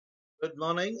Good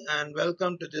morning and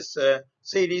welcome to this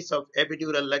series of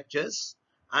epidural lectures.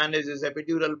 And this is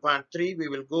epidural part 3. We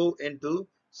will go into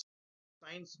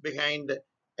science behind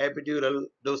epidural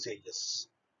dosages.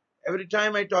 Every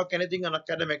time I talk anything on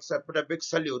academics, I put a big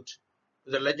salute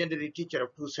to the legendary teacher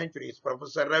of 2 centuries,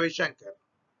 Professor Ravi Shankar.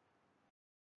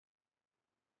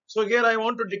 So here I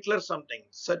want to declare something.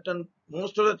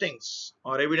 Most of the things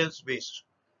are evidence based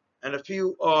and a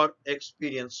few are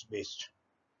experience based.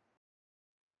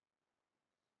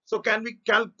 So can we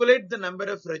calculate the number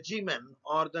of regimen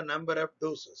or the number of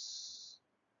doses?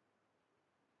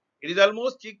 It is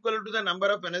almost equal to the number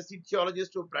of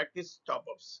anesthesiologists who practice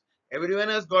top-ups. Everyone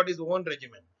has got his own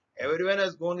regimen. Everyone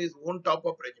has got his own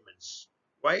top-up regimens.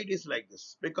 Why it is like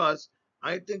this? Because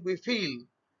I think we feel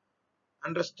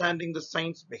understanding the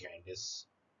science behind this.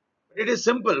 It is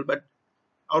simple, but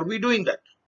are we doing that?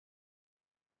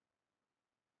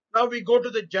 Now we go to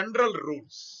the general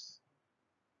rules.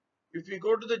 If we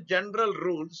go to the general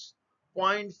rules,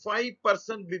 0.5%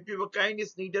 bupivacaine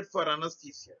is needed for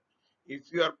anesthesia.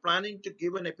 If you are planning to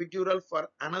give an epidural for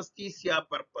anesthesia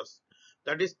purpose,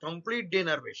 that is complete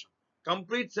denervation,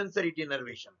 complete sensory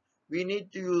denervation, we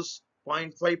need to use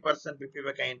 0.5%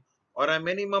 bupivacaine or a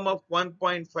minimum of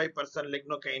 1.5%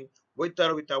 lignocaine with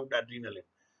or without adrenaline.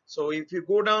 So if you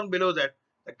go down below that,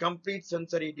 the complete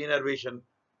sensory denervation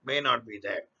may not be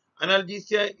there.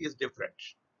 Analgesia is different.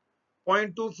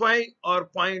 0.25 or zero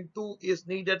point 0.2 is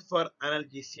needed for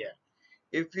analgesia.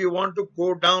 If you want to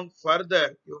go down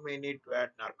further, you may need to add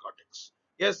narcotics.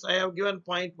 Yes, I have given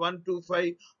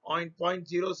 0.125 or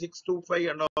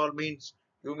 0.0625 and all means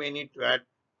you may need to add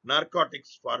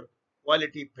narcotics for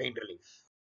quality pain relief.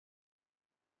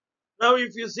 Now,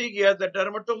 if you see here, the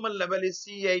dermatomal level is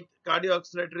C8,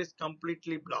 cardiovascular is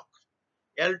completely blocked.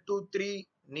 L23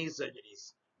 knee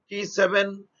surgeries.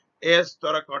 T7 is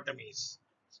thoracotomies.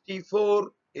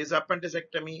 T4 is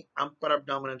appendicectomy, upper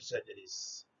abdominal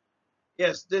surgeries.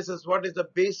 Yes, this is what is the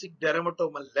basic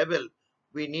dermatomal level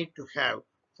we need to have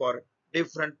for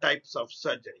different types of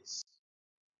surgeries.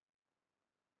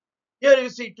 Here you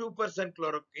see 2%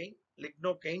 chloroquine,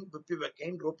 lignocaine,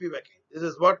 bupivacaine, ropivacaine. This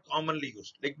is what commonly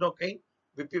used. Lignocaine,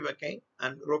 bupivacaine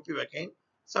and ropivacaine.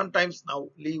 Sometimes now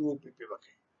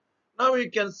levobupivacaine. Now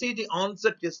you can see the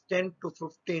onset is 10 to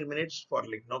 15 minutes for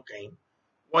lignocaine,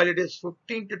 while it is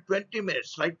 15 to 20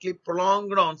 minutes, slightly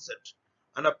prolonged onset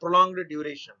and a prolonged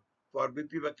duration for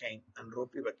bupivacaine and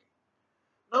ropivacaine.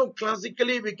 Now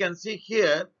classically we can see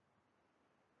here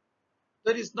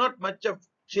there is not much of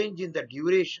change in the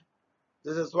duration.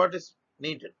 This is what is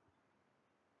needed.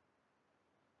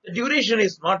 The duration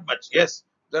is not much. Yes,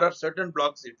 there are certain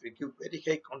blocks if we give very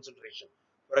high concentration.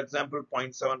 For example,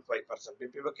 0.75%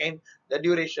 bupivacaine, the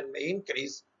duration may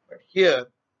increase, but here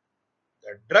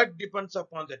the drug depends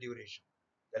upon the duration.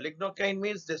 The lignocaine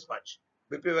means this much,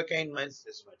 bupivacaine means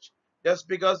this much. Just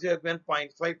because you have given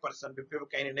 0.5%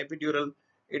 bupivacaine in epidural,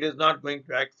 it is not going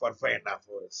to act for 5.5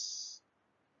 hours.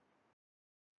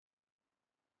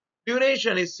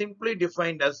 Duration is simply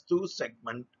defined as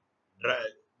 2-segment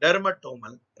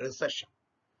dermatomal recession.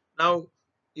 Now,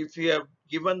 if you have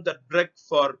given the drug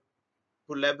for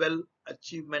to level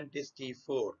achievement is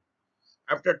T4,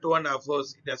 after 2.5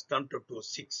 hours it has come to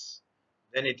T6,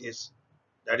 then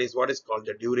that is what is called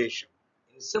the duration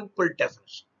in simple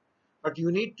definition. But you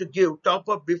need to give top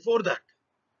up before that.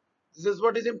 This is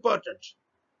what is important.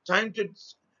 Time to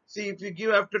see if you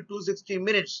give after 260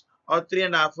 minutes or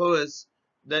 3.5 hours,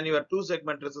 then your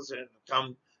 2-segment recession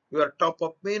come. Your top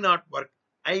up may not work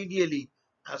ideally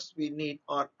as we need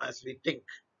or as we think.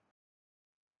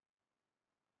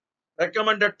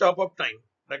 Recommended top up time.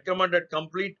 Recommended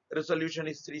complete resolution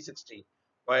is 360,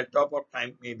 while top up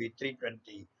time may be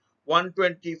 320.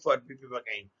 120 for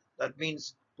bupivacaine. That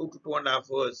means 2 to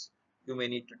 2.5 hours you may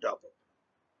need to top up.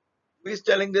 Who is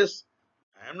telling this?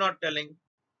 I am not telling.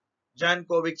 Jan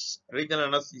Kovic's regional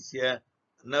anesthesia,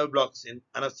 nerve blocks in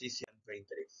anesthesia and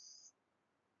Painfree.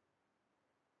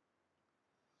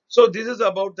 So this is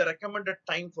about the recommended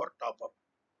time for top up.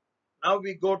 Now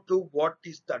we go to what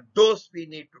is the dose we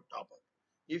need to top up.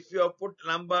 If you have put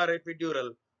lumbar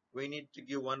epidural, we need to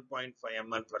give 1.5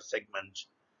 ml per segment.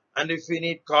 And if we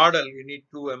need caudal, we need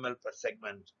 2 ml per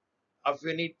segment. If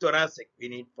we need thoracic, we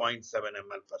need 0.7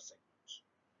 ml per segment.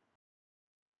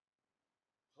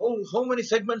 How many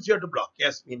segments you have to block?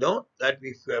 Yes, we know that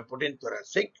if we have put in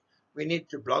thoracic, we need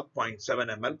to block 0.7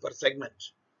 ml per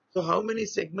segment. So how many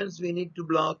segments we need to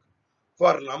block?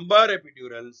 For lumbar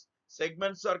epidurals,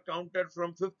 segments are counted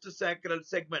from 5th sacral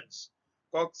segments.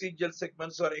 Coccygeal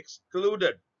segments are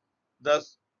excluded.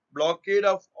 Thus, blockade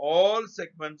of all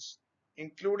segments,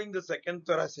 including the second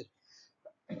thoracic,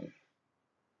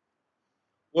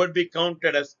 would be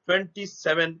counted as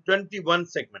 21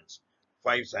 segments.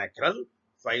 5 sacral,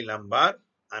 5 lumbar,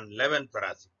 and 11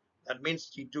 thoracic. That means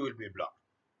T2 will be blocked.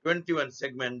 21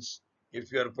 segments.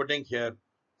 If you are putting here,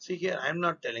 see here, I am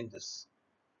not telling this.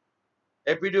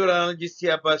 Epidural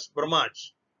Anaesthesia plus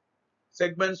Bromage.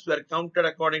 Segments were counted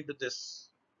according to this.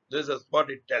 This is what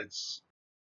it tells.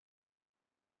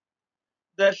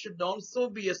 There should also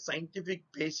be a scientific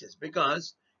basis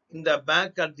because in the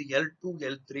back at the L2,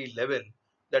 L3 level,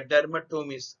 the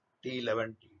dermatome is T11,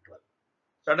 T12.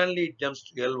 Suddenly it jumps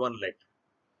to L1 later.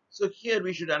 So here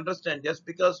we should understand just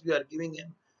because we are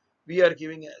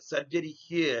giving a surgery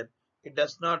here, it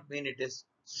does not mean it is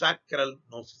sacral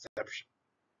nociception.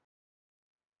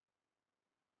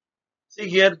 See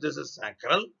here, this is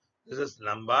sacral, this is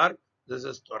lumbar, this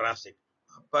is thoracic,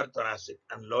 upper thoracic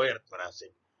and lower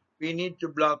thoracic. We need to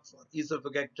block for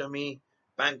esophagectomy,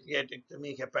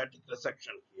 pancreatectomy, hepatic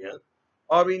resection here,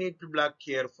 or we need to block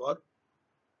here for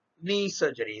knee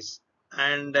surgeries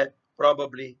and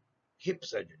probably hip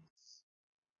surgeries.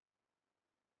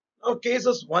 Now,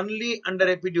 cases only under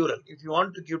epidural. If you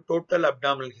want to give total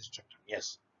abdominal hysterectomy,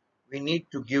 yes, we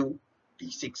need to give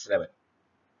T6 level.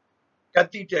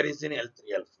 Catheter is in L3,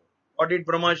 L4. What did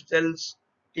Brahmaj tells?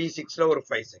 T6 over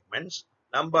 5 segments,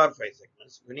 lumbar 5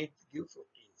 segments. You need to give 15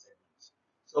 segments.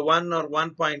 So 1 or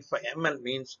 1.5 ml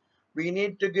means we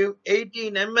need to give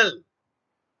 18 ml.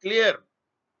 Clear?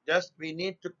 Just we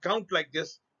need to count like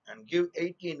this and give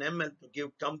 18 ml to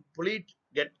give complete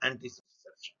get antiception.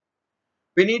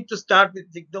 We need to start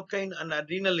with lidocaine and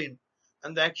adrenaline,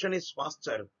 and the action is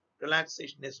faster.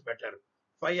 Relaxation is better.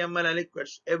 5 ml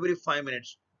liquids every 5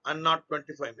 minutes and not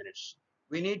 25 minutes.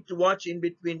 We need to watch in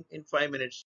between in 5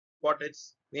 minutes. What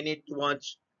else? We need to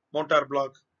watch motor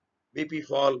block, BP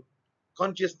fall,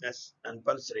 consciousness, and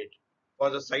pulse rate for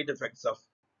the side effects of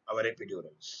our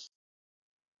epidurals.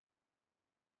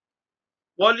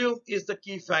 Volume is the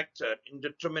key factor in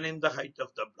determining the height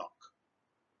of the block.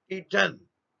 T10.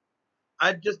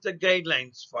 Adjust the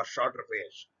guidelines for shorter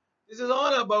patients. This is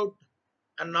all about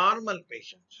a normal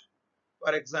patient.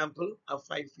 For example, a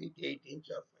 5 feet 8 inch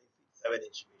or 5 feet 7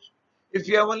 inch patient. If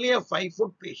you have only a 5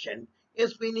 foot patient,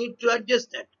 yes, we need to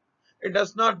adjust that. It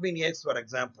does not mean, yes, for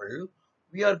example,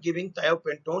 we are giving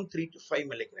thiopentone 3 to 5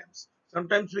 milligrams.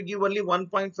 Sometimes we give only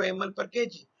 1.5 ml per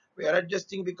kg. We are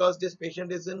adjusting because this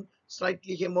patient is in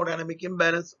slightly hemodynamic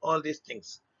imbalance, all these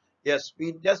things. Yes,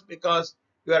 we just because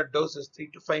your dose is 3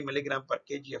 to 5 milligram per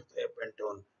kg of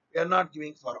thiopentone, we are not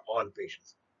giving for all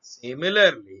patients.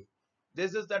 Similarly,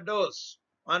 this is the dose,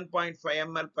 1.5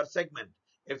 ml per segment.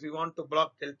 If we want to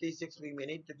block till T6, we may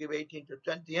need to give 18 to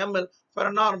 20 ml for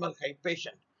a normal height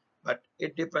patient. But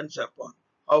it depends upon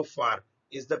how far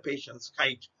is the patient's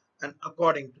height and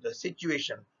according to the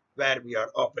situation where we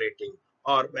are operating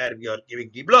or where we are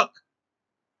giving the block.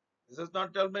 This is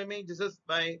not told by me, this is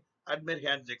by Admir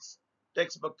Handzik's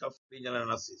textbook of regional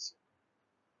anesthesia.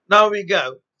 Now we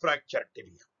go fractured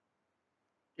tibia.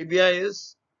 Tibia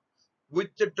is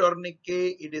with the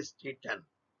tourniquet, it is T10.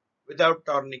 Without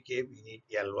tourniquet, we need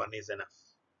L1 is enough.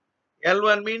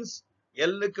 L1 means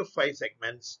L 5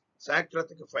 segments, sacral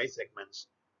 5 segments,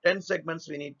 10 segments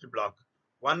we need to block.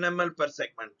 1 ml per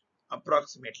segment,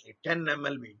 approximately 10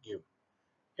 ml we give.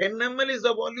 10 ml is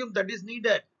the volume that is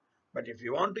needed. But if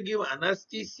you want to give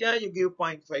anesthesia, you give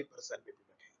 0.5%. If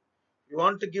you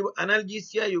want to give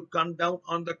analgesia, you come down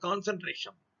on the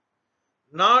concentration,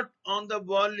 not on the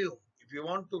volume. If you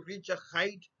want to reach a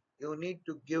height, you need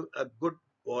to give a good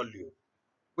volume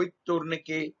with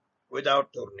tourniquet,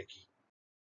 without tourniquet.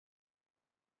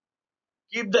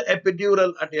 Keep the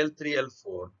epidural at L3,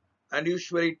 L4 and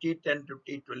usually T10 to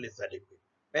T12 is adequate.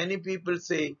 Many people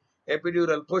say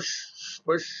epidural push,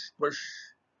 push, push,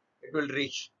 it will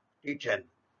reach T10.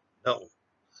 No,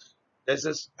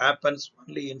 this happens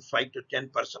only in 5 to 10%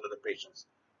 of the patients.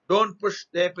 Don't push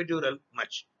the epidural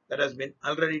much. That has been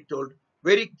already told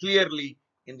very clearly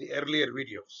in the earlier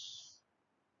videos.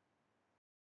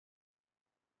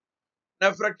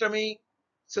 Nephrectomy,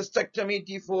 cystectomy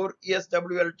T4,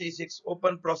 ESWL T6,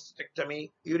 open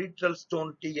prostatectomy, urethral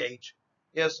stone T8.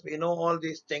 Yes, we know all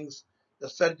these things. The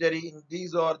surgery,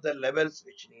 these are the levels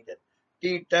which needed.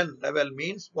 T10 level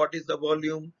means what is the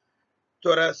volume?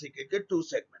 Thoracic 2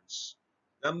 segments,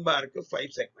 lumbar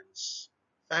 5 segments,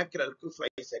 sacral 5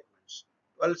 segments,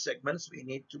 12 segments we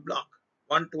need to block,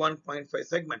 1 to 1.5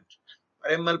 segment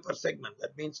per ml per segment.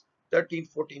 That means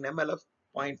 13-14 ml of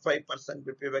 0.5%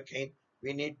 bupivacaine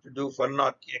we need to do for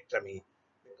narcolectomy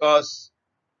because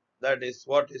that is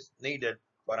what is needed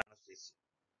for anesthesia.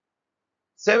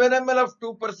 7 ml of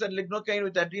 2% lignocaine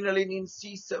with adrenaline in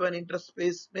C7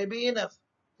 interspace may be enough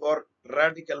for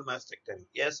radical mastectomy.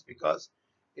 Yes, because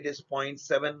it is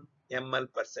 0.7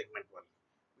 ml per segment only.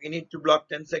 We need to block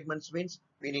 10 segments means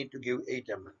we need to give 8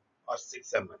 ml or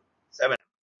 6 ml, 7.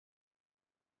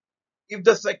 If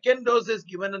the second dose is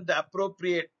given at the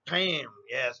appropriate time,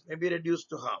 yes, maybe reduced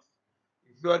to half.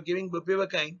 If you are giving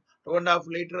bupivacaine,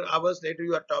 2.5 hours later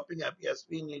you are topping up, yes,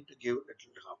 we need to give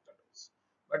little half the dose.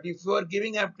 But if you are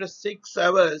giving after 6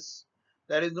 hours,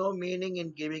 there is no meaning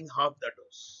in giving half the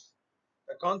dose.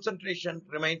 The concentration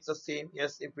remains the same,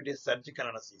 yes, if it is surgical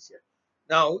anesthesia.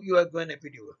 Now you are going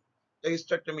epidural. The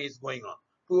hysterectomy is going on.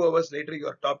 2 hours later, you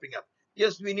are topping up.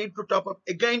 Yes, we need to top up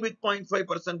again with 0.5%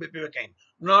 bupivacaine,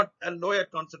 not a lower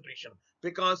concentration,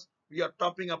 because we are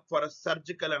topping up for a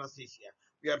surgical anesthesia.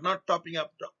 We are not topping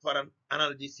up for an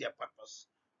analgesia purpose.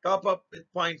 Top up with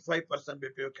 0.5%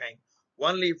 bupivacaine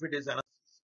only if it is anesthesia.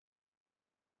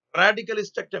 Radical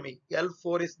hysterectomy,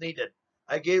 L4 is needed.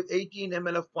 I gave 18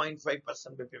 ml of 0.5%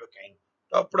 bupivacaine,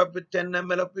 topped up with 10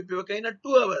 ml of bupivacaine at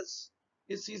 2 hours.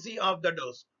 Is cc of the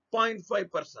dose,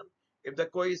 0.5%. If the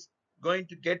co is going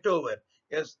to get over,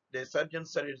 yes, the surgeon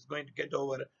said it's going to get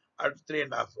over at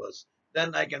 3.5 hours,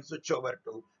 then I can switch over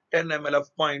to 10 ml of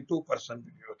 0.2%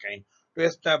 bupivacaine to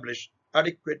establish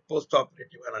adequate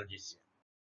postoperative analgesia.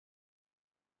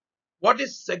 What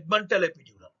is segmental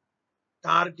epidural?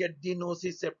 Target the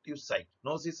nociceptive site.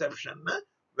 Nociception,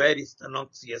 where is the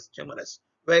noxious stimulus?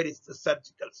 Where is the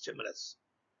surgical stimulus?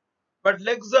 But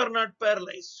legs are not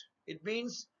paralyzed. It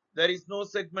means there is no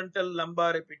segmental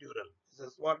lumbar epidural. This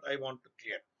is what I want to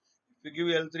clear. If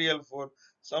you give L3, L4,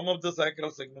 some of the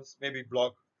sacral segments may be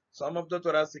blocked. Some of the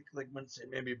thoracic segments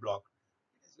may be blocked.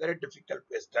 It is very difficult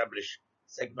to establish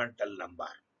segmental lumbar.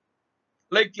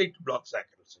 Likely to block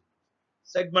sacral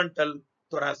segments. Segmental,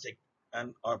 thoracic,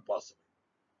 and are possible.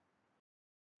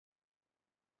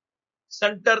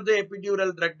 Center the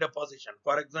epidural drug deposition.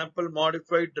 For example,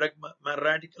 modified drug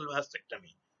radical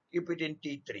mastectomy. Keep it in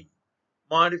T3.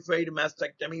 Modified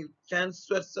mastectomy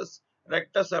transversus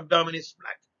rectus abdominis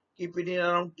plaque. Keep it in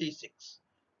around T6.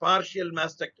 Partial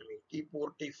mastectomy T4,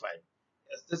 T5.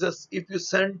 Yes, this is if you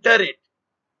center it,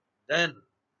 then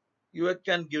you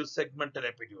can give segmental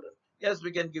epidural. Yes,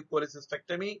 we can give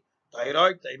cholecystectomy,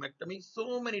 thyroid, thymectomy,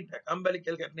 so many drugs.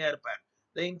 Umbilical hernia repair.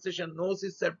 The incision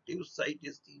nociceptive site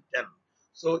is T10.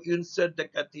 So you insert the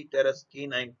catheter as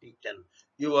T9, T10.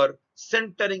 You are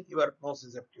centering your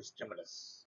nociceptive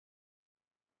stimulus.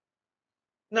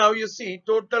 Now you see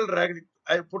total,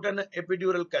 I put an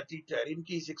epidural catheter in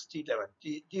T6,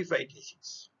 T11, T5,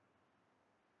 T6.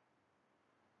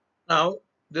 Now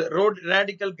the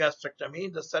radical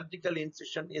gastrectomy, the surgical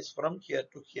incision is from here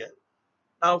to here.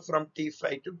 Now from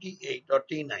T5 to T8 or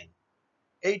T9.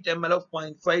 8 ml of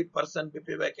 0.5%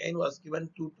 bupivacaine was given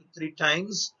 2 to 3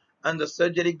 times and the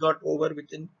surgery got over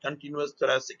within continuous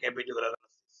thoracic epidural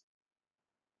anesthesia.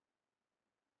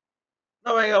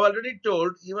 Now I have already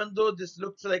told, even though this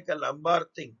looks like a lumbar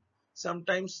thing,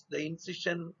 sometimes the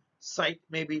incision site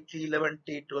may be T11,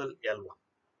 T12, L1.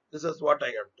 This is what I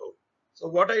have told. So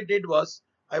what I did was,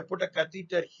 I put a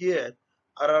catheter here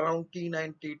around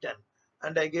T9, T10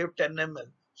 and I gave 10 ml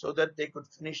so that they could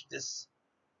finish this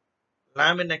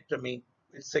laminectomy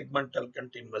with segmental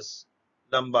continuous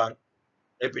lumbar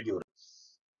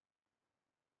epidurals.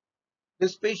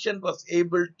 This patient was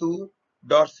able to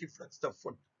dorsiflex the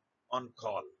foot on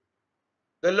call.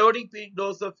 The loading peak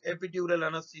dose of epidural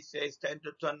anesthesia is 10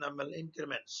 to 10 ml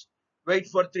increments. Wait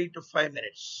for 3 to 5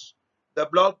 minutes. The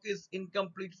block is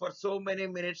incomplete for so many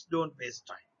minutes, don't waste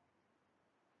time.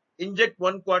 Inject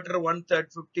 1/4,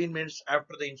 1/3, 15 minutes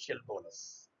after the initial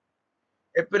bolus.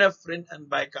 Epinephrine and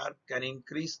bicarb can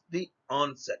increase the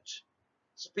onset,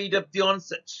 speed up the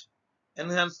onset,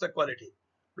 enhance the quality,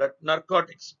 but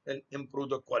narcotics will improve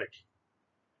the quality.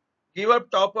 Give up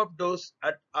top-up dose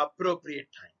at appropriate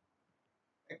time.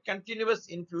 A continuous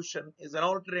infusion is an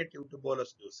alternative to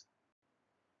bolus dosing.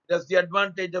 It has the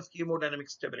advantage of hemodynamic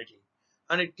stability,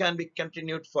 and it can be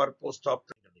continued for post-op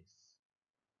days.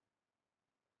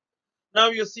 Now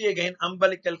you see again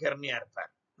umbilical hernia repair.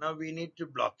 Now we need to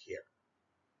block here.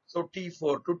 So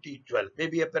T4 to T12,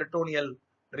 maybe a peritoneal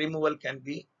removal can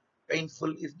be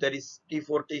painful if there is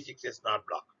T4, T6 is not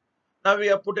blocked. Now we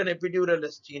have put an epidural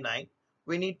as T9.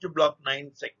 We need to block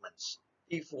 9 segments,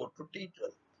 T4 to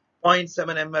T12,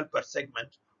 0.7 ml per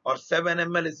segment or 7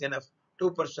 ml is enough.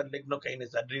 2% lignocaine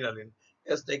is adrenaline.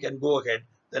 Yes, they can go ahead.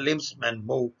 The limbs can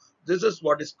move. This is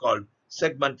what is called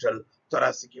segmental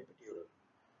thoracic epidural.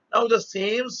 Now the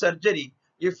same surgery,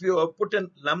 if you have put a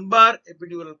lumbar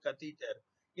epidural catheter,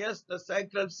 yes, the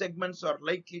sacral segments are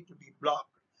likely to be blocked.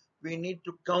 We need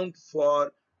to count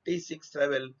for T6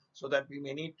 level so that we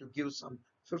may need to give some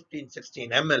 15,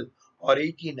 16 ml or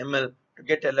 18 ml to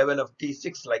get a level of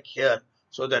T6 like here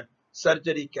so that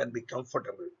surgery can be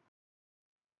comfortable.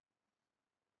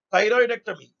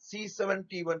 Thyroidectomy,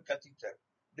 C71 catheter.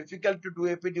 Difficult to do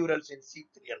epidurals in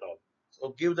C3 and all. So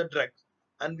give the drug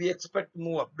and we expect to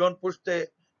move up. Don't push the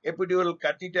epidural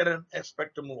catheter and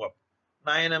expect to move up.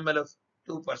 9 ml of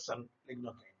 2%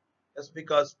 lignocaine. Just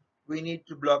because we need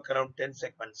to block around 10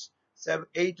 segments.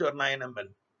 8 or 9 ml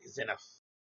is enough.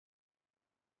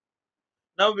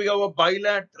 Now we have a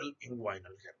bilateral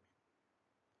inguinal hernia.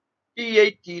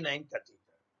 T8, T9 catheter.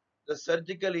 The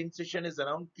surgical incision is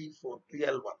around T4 to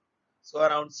L1. So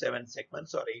around 7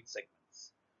 segments or 8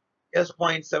 segments. Yes,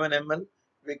 0.7 ml.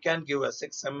 We can give a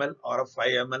 6 ml or a 5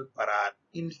 ml per hour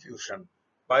infusion.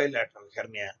 Bilateral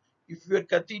hernia. If your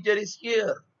catheter is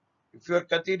here, if your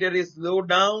catheter is low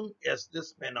down, yes,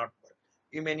 this may not work.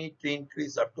 You may need to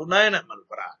increase up to 9 ml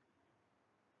per hour.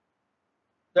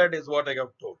 That is what I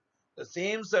have told. The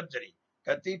same surgery.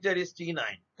 Catheter is T9,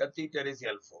 catheter is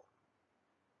L4.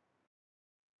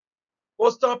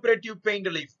 Postoperative pain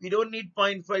relief. We don't need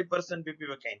 0.5%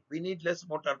 bupivacaine. We need less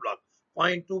motor block.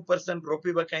 0.2%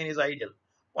 ropivacaine is ideal.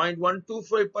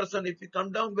 0.125% if you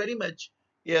come down very much,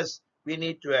 yes, we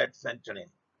need to add fentanyl.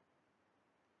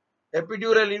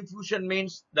 Epidural infusion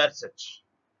means that's it.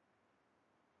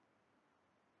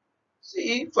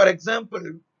 See, for example,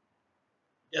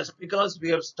 just because we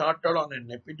have started on an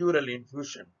epidural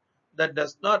infusion, that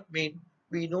does not mean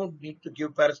we don't need to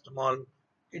give paracetamol,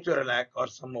 ketorolac, or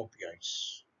some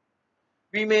opioids.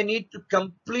 We may need to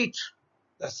complete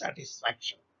the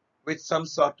satisfaction with some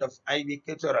sort of IV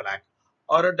ketorolac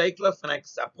or a diclofenac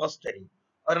suppository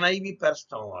or an IV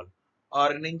paracetamol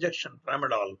or an injection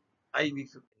tramadol IV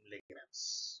 15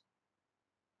 milligrams.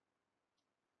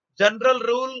 General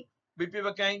rule,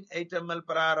 bupivacaine 8 ml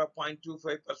per hour or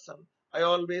 0.25%. I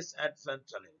always add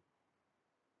fentanyl.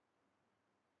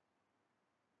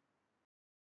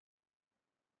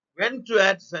 When to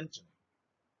add fentanyl?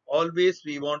 Always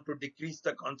we want to decrease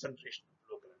the concentration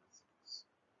of local anesthetics.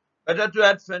 Better to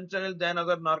add fentanyl than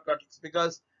other narcotics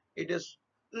because it is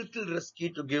little risky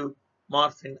to give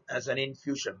morphine as an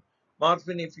infusion.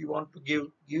 Morphine, if you want to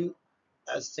give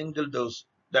a single dose,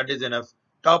 that is enough.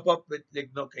 Top up with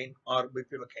lignocaine or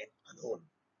bupivacaine alone.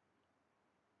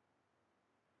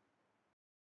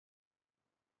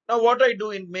 Now, what I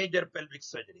do in major pelvic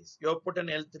surgeries, you have put an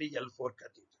L3, L4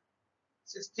 catheter.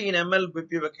 16 ml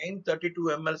bupivacaine, 32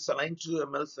 ml saline, 2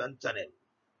 ml fentanyl.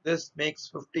 This makes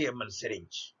 50 ml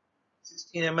syringe.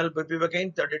 16 ml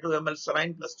bupivacaine, 32 ml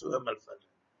saline plus 2 ml fentanyl.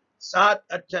 Start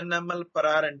at 10 ml per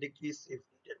hour and decrease if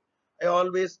needed. I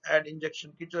always add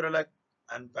injection ketorolac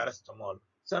and paracetamol.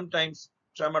 Sometimes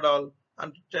tramadol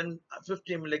and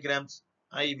 50 milligrams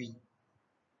IV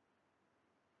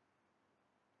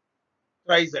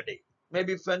thrice a day.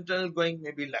 Maybe fentanyl going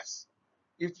maybe less.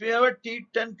 If you have a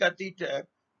T10 catheter,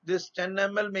 this 10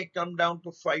 ml may come down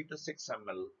to 5 to 6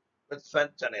 ml with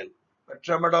fentanyl, but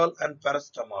tramadol and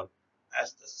paracetamol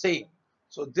as the same.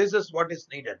 So this is what is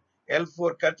needed.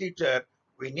 L4 catheter,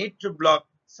 we need to block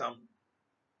some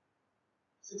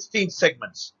 16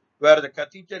 segments where the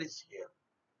catheter is here.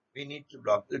 We need to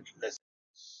block little less.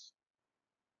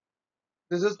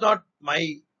 This is not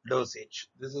my dosage.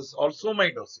 This is also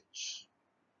my dosage.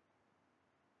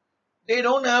 They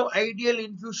don't have ideal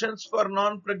infusions for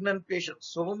non-pregnant patients.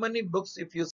 So many books,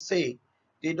 if you say,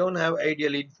 they don't have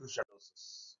ideal infusion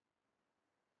doses.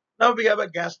 Now we have a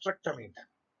gastrectomy.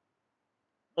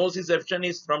 Nociception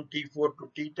is from T4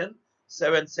 to T10,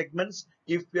 7 segments.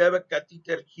 If you have a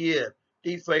catheter here,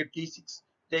 T5, T6,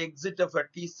 the exit of a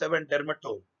T7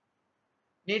 dermatome.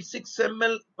 Need 6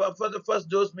 ml for the first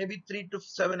dose, maybe 3 to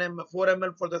 7 ml, 4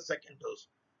 ml for the second dose.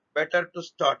 Better to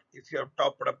start if you have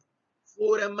topped up.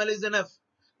 4 ml is enough.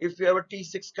 If you have a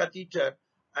T6 catheter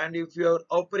and if you are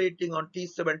operating on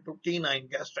T7 to T9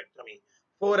 gastrectomy,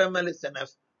 4 ml is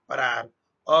enough per hour,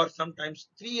 or sometimes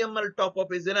 3 ml top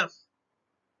up is enough.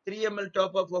 3 ml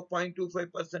top up of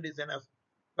 0.25% is enough.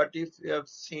 But if you have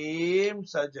same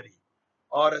surgery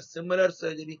or a similar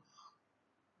surgery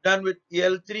done with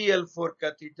L3, L4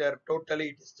 catheter, totally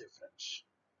it is different.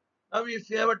 Now, if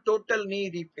you have a total knee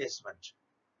replacement,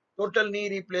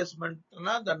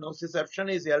 the nociception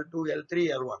is L2, L3,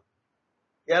 L1.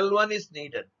 L1 is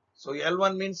needed. So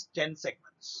L1 means 10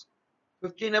 segments.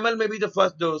 15 ml may be the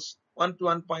first dose, 1 to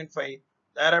 1.5.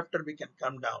 Thereafter, we can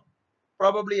come down.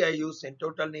 Probably I use in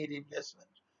total knee replacement,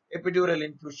 epidural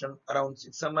infusion around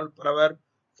 6 ml per hour,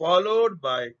 followed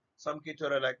by some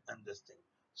ketorolac and this thing.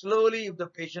 Slowly, if the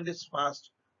patient is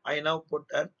fast, I now put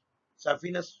a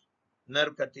saphenous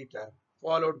nerve catheter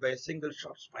followed by a single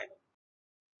short spinal.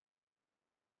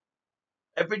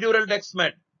 Epidural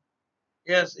dexmed.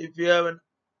 Yes, if you have an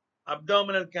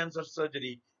abdominal cancer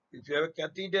surgery, If you have a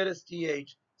catheter is T8,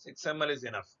 6 ml is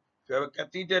enough. If you have a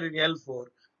catheter in L4,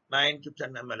 9 to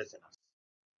 10 ml is enough.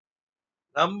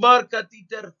 Lumbar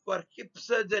catheter for hip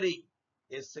surgery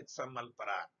is 6 ml per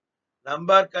hour.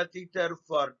 Lumbar catheter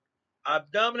for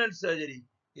abdominal surgery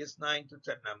is 9 to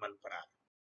 10 ml per hour.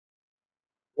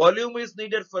 Volume is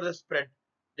needed for the spread.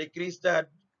 Decrease that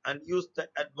and use the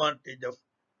advantage of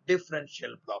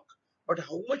differential block. But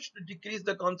how much to decrease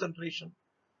the concentration?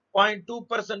 0.2%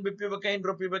 bupivacaine,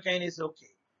 ropivacaine is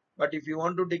okay. But if you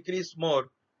want to decrease more,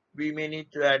 we may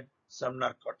need to add some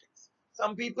narcotics.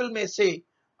 Some people may say,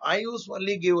 I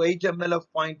usually give 8 ml of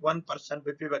 0.1%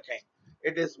 bupivacaine.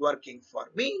 It is working for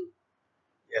me.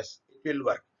 Yes, it will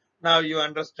work. Now you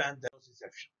understand the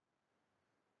nociception.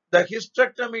 The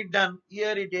hysterectomy done,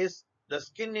 here it is, the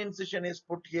skin incision is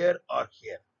put here or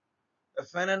here. The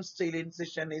phalansteal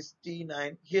incision is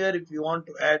T9. Here, if you want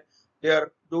to add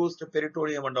their dose to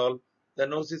peritoneum and all, the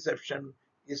nociception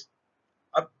is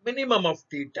a minimum of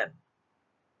T10.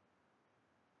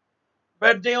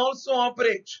 But they also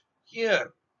operate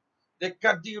here. They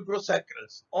cut the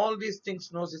uterosacrals. All these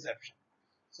things nociception.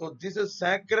 So this is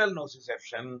sacral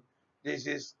nociception. This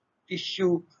is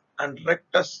tissue and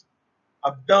rectus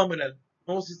abdominal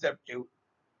nociceptive.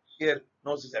 Here,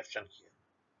 nociception here.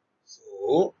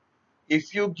 So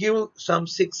if you give some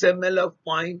 6 ml of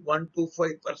 0.125%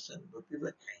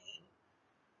 bupivacaine,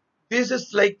 this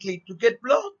is likely to get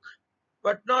blocked,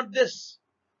 but not this.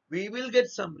 We will get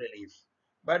some relief,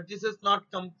 but this is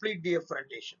not complete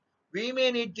deafferentation. We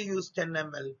may need to use 10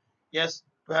 ml, yes,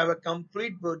 to have a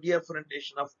complete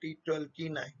deafferentation of T12,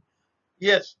 T9.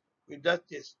 Yes, we does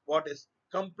this. What is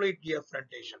complete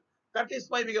deafferentation? That is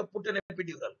why we have put an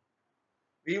epidural.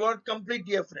 We want complete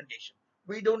deafferentation.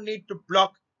 We don't need to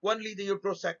block only the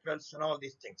uterosacrals and all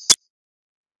these things.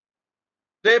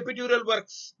 The epidural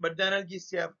works, but the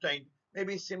analgesia obtained may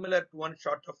be similar to one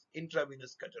shot of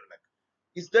intravenous ketorolac.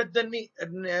 Is that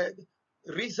the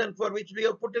reason for which we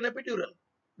have put an epidural?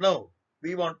 No,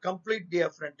 we want complete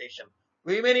deafferentation.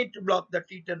 We may need to block the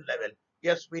T10 level.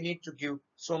 Yes, we need to give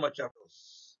so much of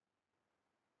dose.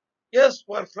 Yes,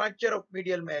 for fracture of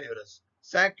medial malleolus,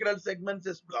 sacral segments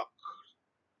is blocked,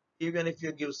 even if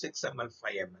you give 6 ml,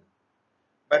 5 ml.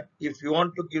 But if you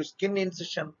want to give skin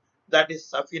incision, that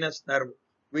is saphenous nerve,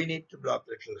 we need to block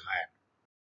little higher.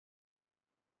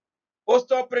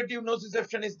 Postoperative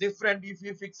nociception is different if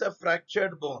you fix a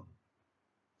fractured bone.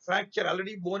 Fracture,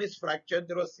 already bone is fractured,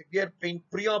 there was severe pain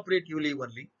preoperatively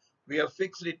only. We have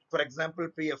fixed it, for example,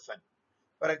 PFN.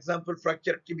 For example,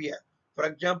 fractured tibia. For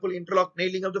example, interlock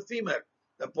nailing of the femur.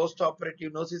 The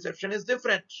postoperative nociception is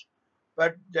different.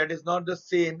 But that is not the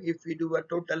same if we do a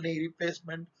total knee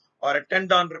replacement or a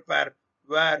tendon repair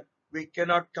where we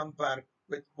cannot compare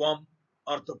with warm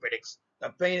orthopedics. The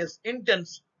pain is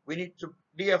intense. We need to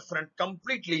deafferent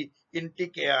completely in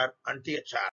TKR and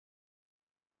THR.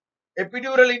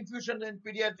 Epidural infusion in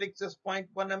pediatrics is 0.1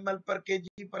 ml per kg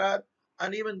per hour,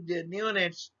 and even the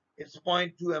neonates it's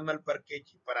 0.2 ml per kg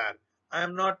per hour. I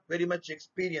am not very much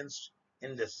experienced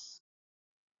in this.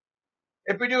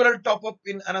 Epidural top-up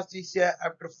in anesthesia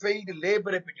after failed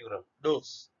labor epidural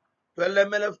dose. 12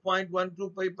 ml of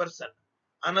 0.125%.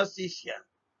 Anesthesia.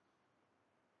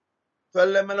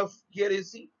 12 ml of here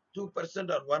is 2% or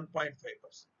 1.5%.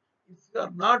 If you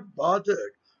are not bothered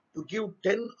to give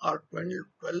 10 or 12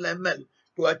 ml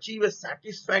to achieve a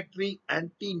satisfactory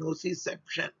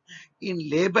anti-nociception in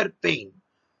labor pain,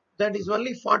 that is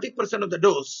only 40% of the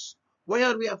dose. Why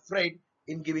are we afraid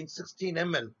in giving 16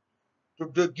 ml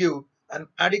to give an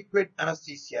adequate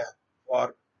anesthesia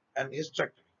for an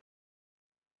hysterectomy?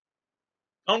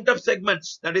 Count of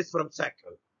segments, that is from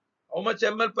sacral. How much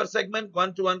ml per segment?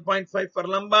 1 to 1.5 for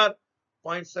lumbar,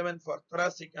 0.7 for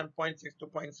thoracic, and 0.6 to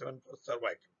 0.7 for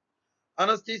cervical.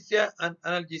 Anesthesia and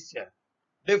analgesia.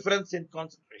 Difference in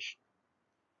concentration.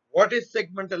 What is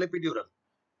segmental epidural?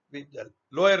 With the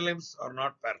lower limbs are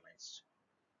not paralyzed.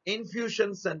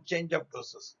 Infusions and change of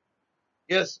doses.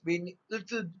 Yes, we need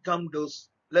little come dose,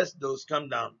 less dose come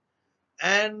down.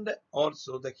 And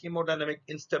also the hemodynamic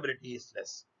instability is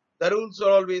less. The rules are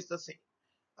always the same.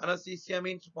 Anesthesia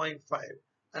means 0.5.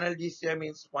 Analgesia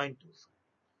means 0.25.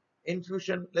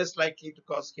 Infusion less likely to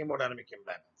cause hemodynamic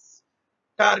imbalance.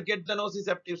 Target the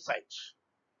nociceptive site.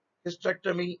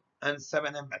 Hysterectomy and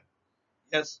 7 ml.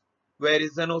 Yes, where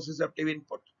is the nociceptive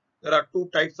input? There are two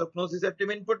types of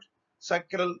nociceptive input,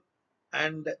 sacral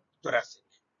and thoracic.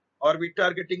 Are we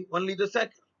targeting only the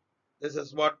sacral? This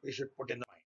is what we should put in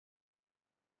mind.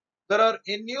 There are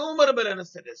innumerable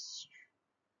anesthetists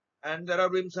and there are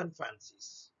whims and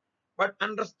fancies. But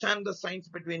understand the science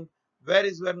between where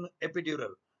is where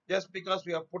epidural. Just because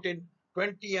we have put in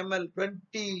 20 ml,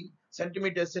 20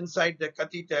 centimeters inside the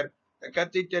catheter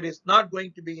is not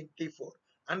going to be in T4.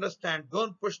 Understand,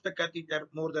 don't push the catheter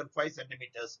more than 5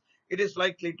 centimeters. It is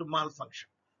likely to malfunction.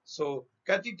 So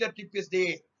catheter tip is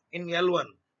there in L1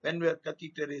 when your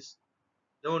catheter is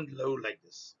down low like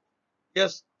this.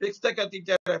 Yes, fix the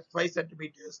catheter at 5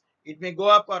 centimeters. It may go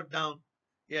up or down.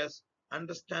 Yes,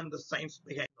 understand the science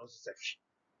behind nociception.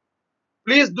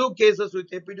 Please do cases with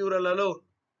epidural alone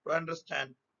to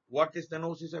understand what is the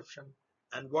nociception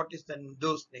and what is the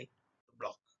induced need to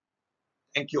block.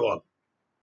 Thank you all.